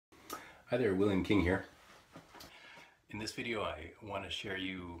Hi there, William King here. In this video I want to share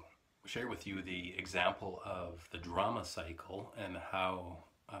with you the example of the drama cycle and how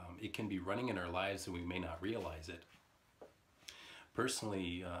it can be running in our lives and we may not realize it.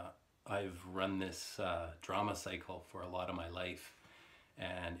 Personally, I've run this drama cycle for a lot of my life,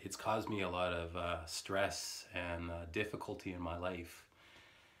 and it's caused me a lot of stress and difficulty in my life.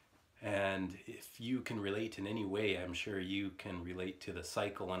 And if you can relate in any way, I'm sure you can relate to the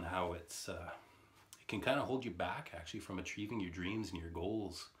cycle and how it can kind of hold you back actually from achieving your dreams and your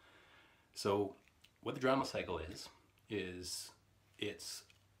goals. So what the drama cycle is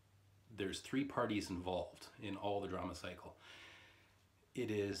there's three parties involved in all the drama cycle.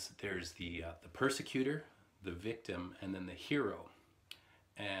 There's the persecutor, the victim, and then the hero.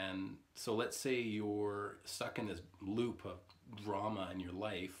 And so let's say you're stuck in this loop of drama in your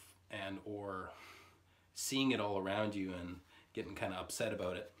life, or seeing it all around you and getting kind of upset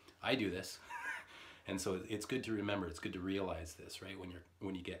about it. I do this. And so it's good to remember, it's good to realize this, right?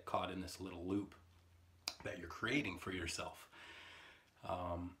 When you get caught in this little loop that you're creating for yourself.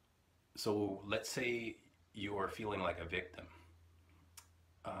 So let's say you're feeling like a victim.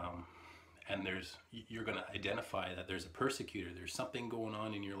 And you're going to identify that there's a persecutor. There's something going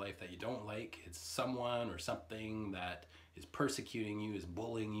on in your life that you don't like. It's someone or something that is persecuting you, is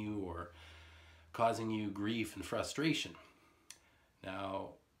bullying you, or causing you grief and frustration.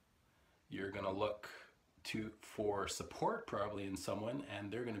 Now, you're going to look for support probably in someone,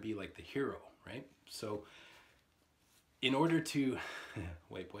 and they're going to be like the hero, right? So in order to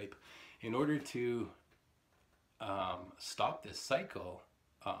in order to stop this cycle,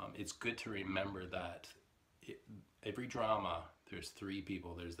 it's good to remember that every drama, there's three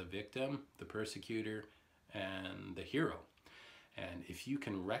people. There's the victim, the persecutor, and the hero. And if you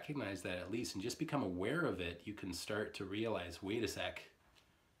can recognize that at least and just become aware of it, you can start to realize, wait a sec,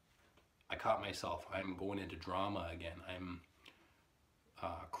 I caught myself. I'm going into drama again. I'm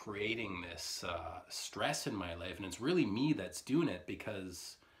creating this stress in my life, and it's really me that's doing it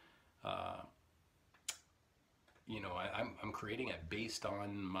because I'm creating it based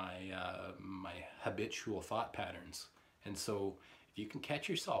on my habitual thought patterns. And so if you can catch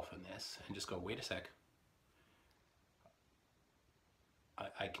yourself in this and just go, wait a sec,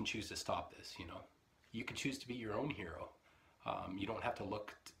 I can choose to stop this. You can choose to be your own hero. You don't have to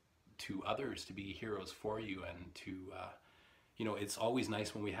look to others to be heroes for you, and to it's always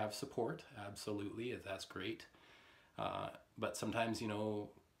nice when we have support. Absolutely, that's great. But sometimes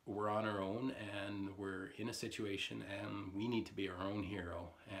we're on our own and we're in a situation and we need to be our own hero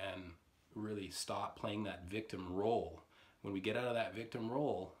and really stop playing that victim role. When we get out of that victim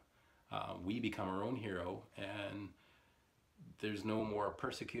role, we become our own hero, and there's no more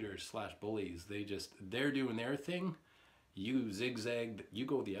persecutors / bullies. They're doing their thing. You zigzag, you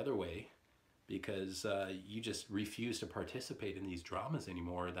go the other way because you just refuse to participate in these dramas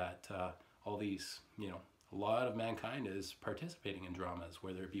anymore that all these, a lot of mankind is participating in dramas,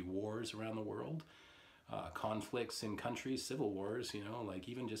 whether it be wars around the world, conflicts in countries, civil wars, like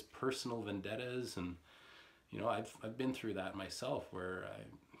even just personal vendettas. And, I've been through that myself, where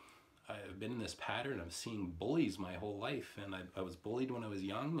I've been in this pattern of seeing bullies my whole life. And I was bullied when I was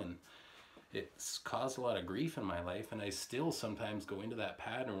young, and it's caused a lot of grief in my life. And I still sometimes go into that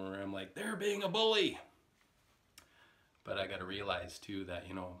pattern where I'm like, they're being a bully. But I got to realize too that,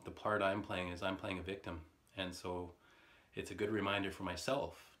 the part I'm playing is I'm playing a victim. And so it's a good reminder for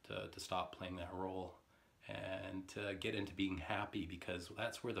myself to stop playing that role and to get into being happy, because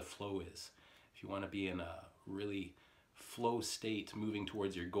that's where the flow is. If you want to be in a really flow state, moving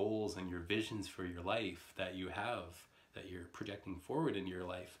towards your goals and your visions for your life that you have, that you're projecting forward into your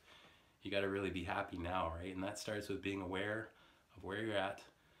life, you got to really be happy now, right? And that starts with being aware of where you're at.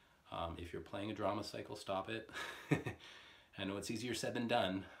 If you're playing a drama cycle, stop it. I know it's easier said than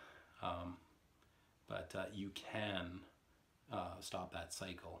done. But you can stop that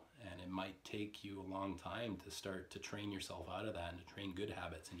cycle, and it might take you a long time to start to train yourself out of that and to train good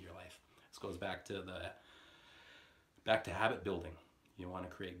habits into your life. This goes back to habit building. You want to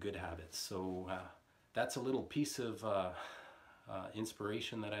create good habits. So that's a little piece of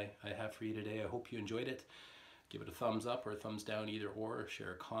inspiration that I have for you today. I hope you enjoyed it. Give it a thumbs up or a thumbs down, either or.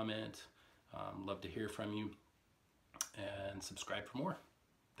 Share a comment. Love to hear from you, and subscribe for more.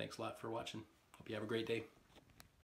 Thanks a lot for watching. Hope you have a great day.